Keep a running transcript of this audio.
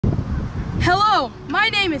My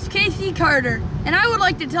name is Casey Carter, and I would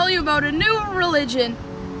like to tell you about a new religion,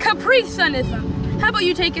 CapriSunism. How about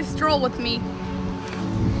you take a stroll with me?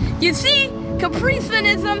 You see,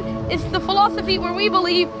 Capristianism is the philosophy where we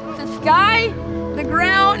believe the sky, the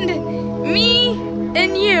ground, me,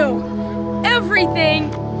 and you,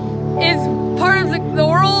 everything is part of the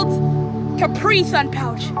world's Capri Sun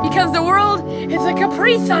pouch, because the world is a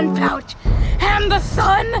Capri Sun pouch, and the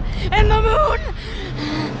sun and the moon,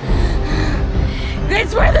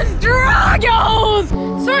 that's where the straw goes!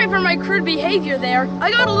 Sorry for my crude behavior there. I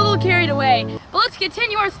got a little carried away. But let's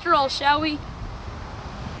continue our stroll, shall we?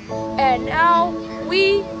 And now,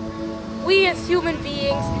 we as human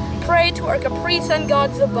beings pray to our Capri Sun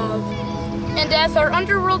gods above. And as our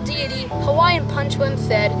underworld deity, Hawaiian Punch once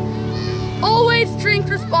said, always drink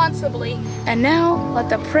responsibly. And now, let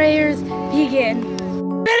the prayers begin.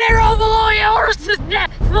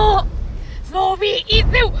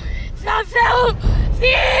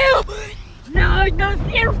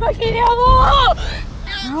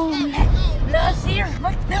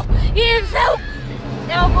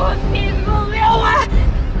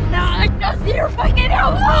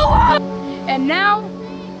 And now,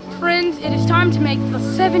 friends, it is time to make the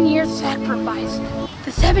 7-year sacrifice.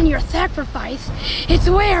 The 7-year sacrifice is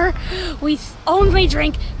where we only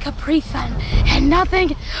drink Capri Sun and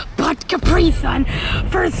nothing but Capri Sun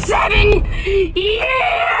for 7 years!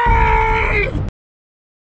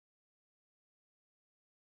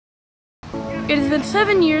 It has been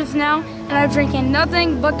 7 years now, and I've drinking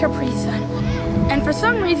nothing but Capri Sun. And for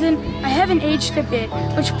some reason, I haven't aged a bit,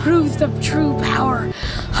 which proves the true power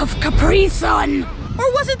of Capri Sun.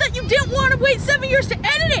 Or was it that you didn't want to wait 7 years to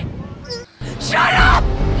edit it? Shut up!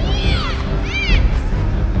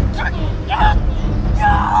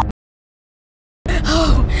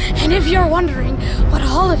 Oh, and if you're wondering what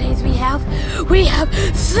holidays we have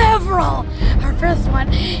several. Our first one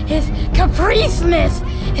is Capristians.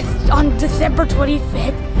 It's on December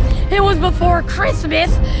 25th. It was before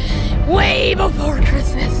Christmas, way before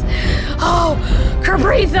Christmas. Oh,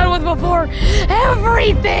 Capri Sun was before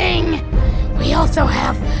everything. We also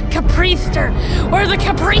have Caprister, where the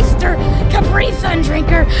Capri Sun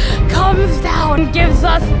drinker comes down and gives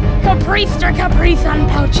us Caprister Capri Sun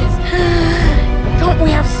pouches. Don't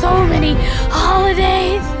we have so many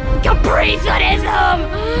holidays? Caprisunism!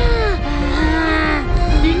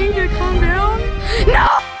 You need to calm down? No!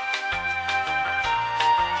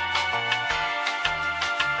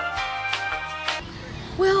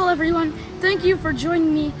 Well, everyone, thank you for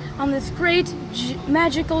joining me on this great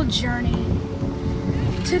magical journey.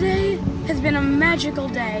 Today has been a magical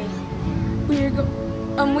day. We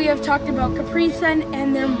have talked about Capri Sun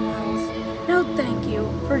and their morals. Now thank you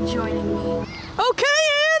for joining me. Okay,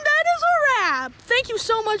 and that is a wrap. Thank you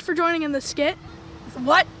so much for joining in the skit.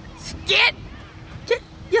 What? Skit?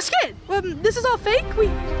 Yeah, skit. This is all fake?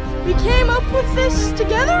 We came up with this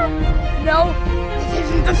together? No, this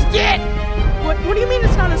isn't a skit. What do you mean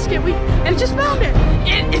it's not a skit? And just found it.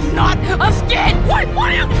 It is not a skit. What?